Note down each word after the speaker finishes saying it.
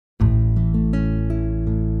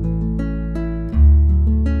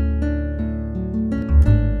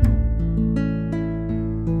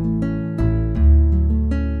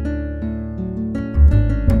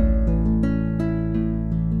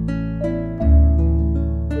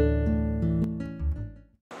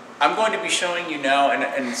I'm going to be showing you now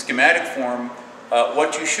in schematic form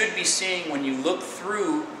what you should be seeing when you look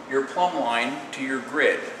through your plumb line to your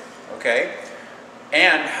grid, okay?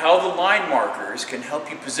 And how the line markers can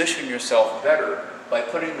help you position yourself better by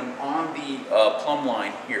putting them on the plumb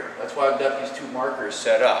line here. That's why I've got these two markers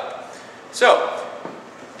set up. So,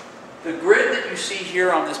 the grid that you see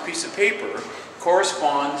here on this piece of paper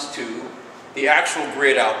corresponds to the actual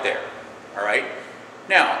grid out there, all right?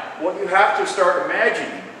 Now, what you have to start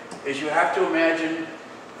imagining is you have to imagine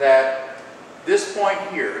that this point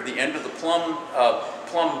here, the end of the plumb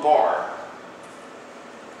bar,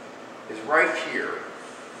 is right here.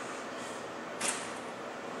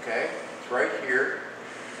 Okay, it's right here.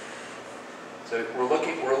 So we're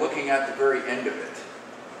looking at the very end of it.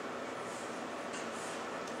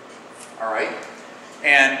 All right,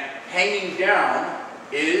 and hanging down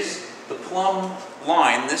is the plumb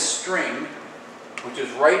line, this string, which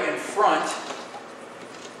is right in front,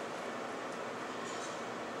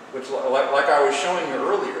 which, like I was showing you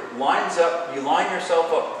earlier, lines up. You line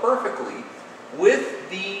yourself up perfectly with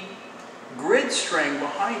the grid string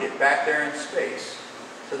behind it back there in space.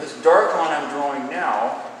 So this dark line I'm drawing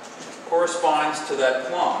now corresponds to that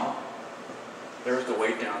plumb. There's the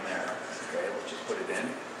weight down there. Okay, let's just put it in.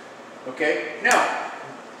 Okay, now,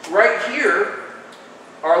 right here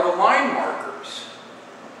are the line markers.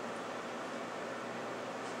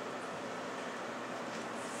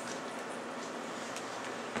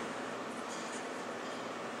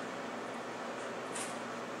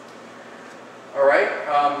 All right,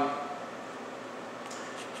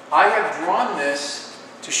 I have drawn this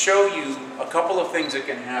to show you a couple of things that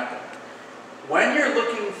can happen. When you're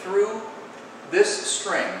looking through this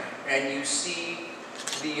string and you see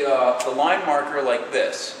the line marker like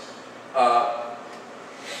this, the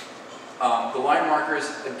line markers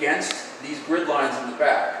against these grid lines in the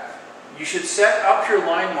back, you should set up your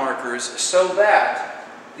line markers so that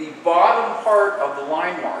the bottom part of the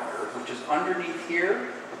line marker, which is underneath here,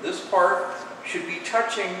 this part should be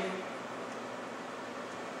touching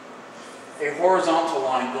a horizontal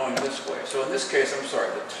line going this way. So in this case, I'm sorry,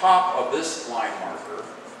 the top of this line marker,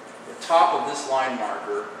 the top of this line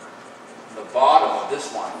marker, the bottom of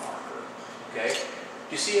this line marker, okay?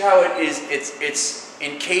 Do you see how it is, it's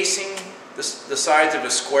encasing the sides of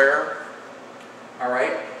a square? All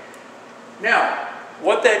right? Now,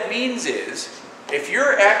 what that means is, if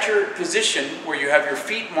you're at your position where you have your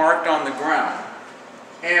feet marked on the ground,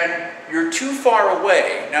 and you're too far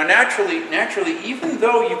away. Now naturally, even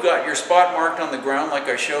though you've got your spot marked on the ground like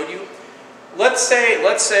I showed you, let's say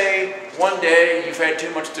one day you've had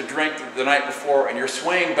too much to drink the night before and you're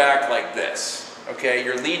swaying back like this, okay?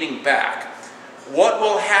 You're leaning back. What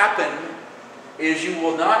will happen is you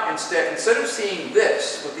will not, instead of seeing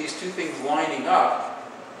this with these two things lining up,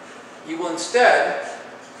 you will instead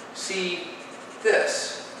see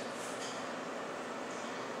this.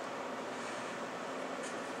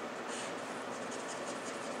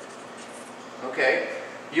 Okay,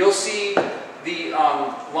 you'll see the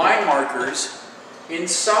line markers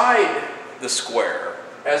inside the square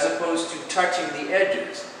as opposed to touching the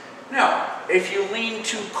edges. Now, if you lean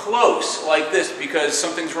too close like this because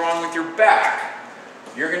something's wrong with your back,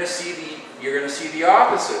 you're going to see the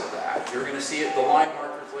opposite of that. You're going to see the line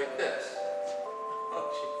markers like this.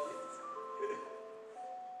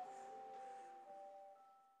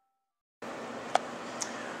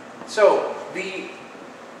 So the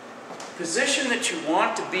position that you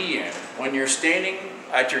want to be in when you're standing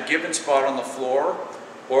at your given spot on the floor,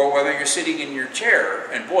 or whether you're sitting in your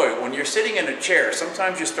chair, and boy, when you're sitting in a chair,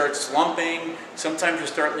 sometimes you start slumping, sometimes you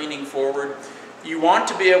start leaning forward. You want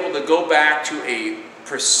to be able to go back to a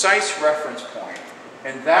precise reference point,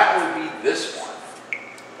 and that would be this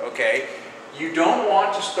one, okay? You don't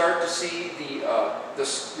want to start to see the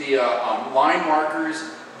line markers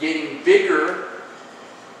getting bigger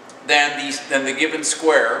than the given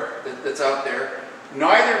square that's out there.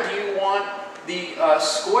 Neither do you want the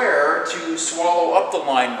square to swallow up the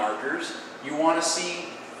line markers. You want to see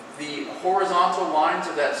the horizontal lines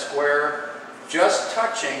of that square just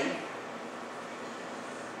touching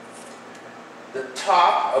the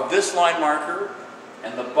top of this line marker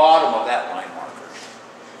and the bottom of that line marker.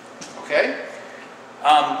 Okay?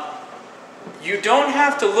 You don't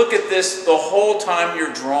have to look at this the whole time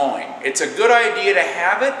you're drawing. It's a good idea to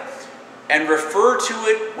have it and refer to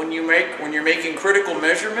it when you're making critical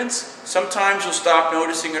measurements. Sometimes you'll stop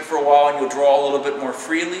noticing it for a while and you'll draw a little bit more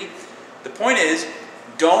freely. The point is,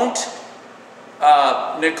 don't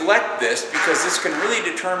neglect this, because this can really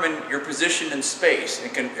determine your position in space.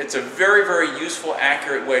 It's a very, very useful,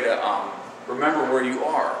 accurate way to remember where you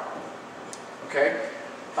are. Okay?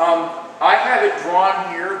 I have it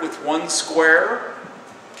drawn here with one square.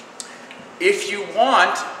 If you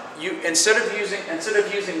want, instead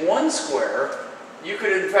of using one square, you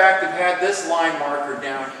could in fact have had this line marker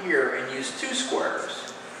down here and use two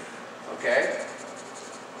squares. Okay?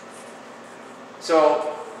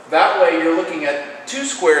 So that way you're looking at two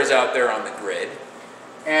squares out there on the grid.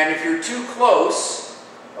 And if you're too close,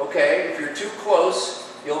 okay, if you're too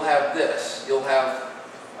close, you'll have this. You'll have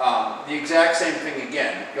the exact same thing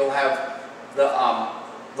again. You'll have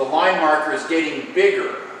the line marker is getting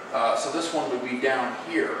bigger. So this one would be down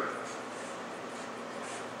here.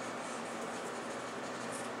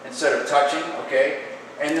 Instead of touching, okay?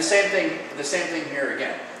 And the same thing here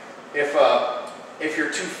again. If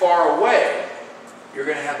you're too far away, you're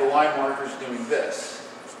going to have the line markers doing this.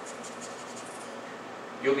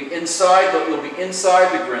 You'll be inside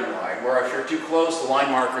the grid line, where if you're too close, the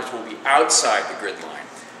line markers will be outside the grid line.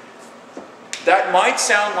 That might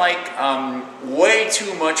sound like way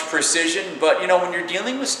too much precision, but you know, when you're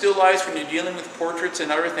dealing with still lifes, when you're dealing with portraits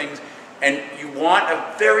and other things, and you want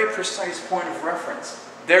a very precise point of reference,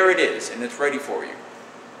 there it is, and it's ready for you.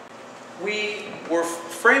 We were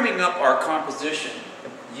framing up our composition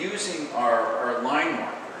using our line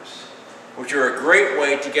markers, which are a great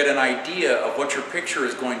way to get an idea of what your picture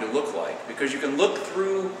is going to look like, because you can look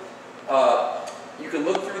through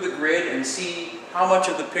the grid and see how much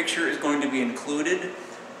of the picture is going to be included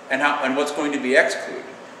and what's going to be excluded.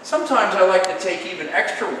 Sometimes I like to take even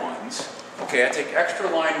extra ones. Okay, I take extra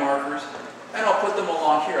line markers and I'll put them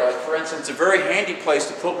along here. Like for instance, a very handy place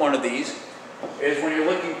to put one of these is when you're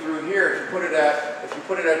looking through here. If you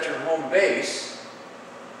put it at your home base,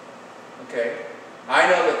 okay, I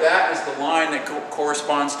know that that is the line that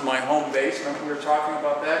corresponds to my home base. Remember we were talking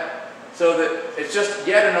about that? So that it's just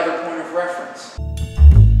yet another point of reference.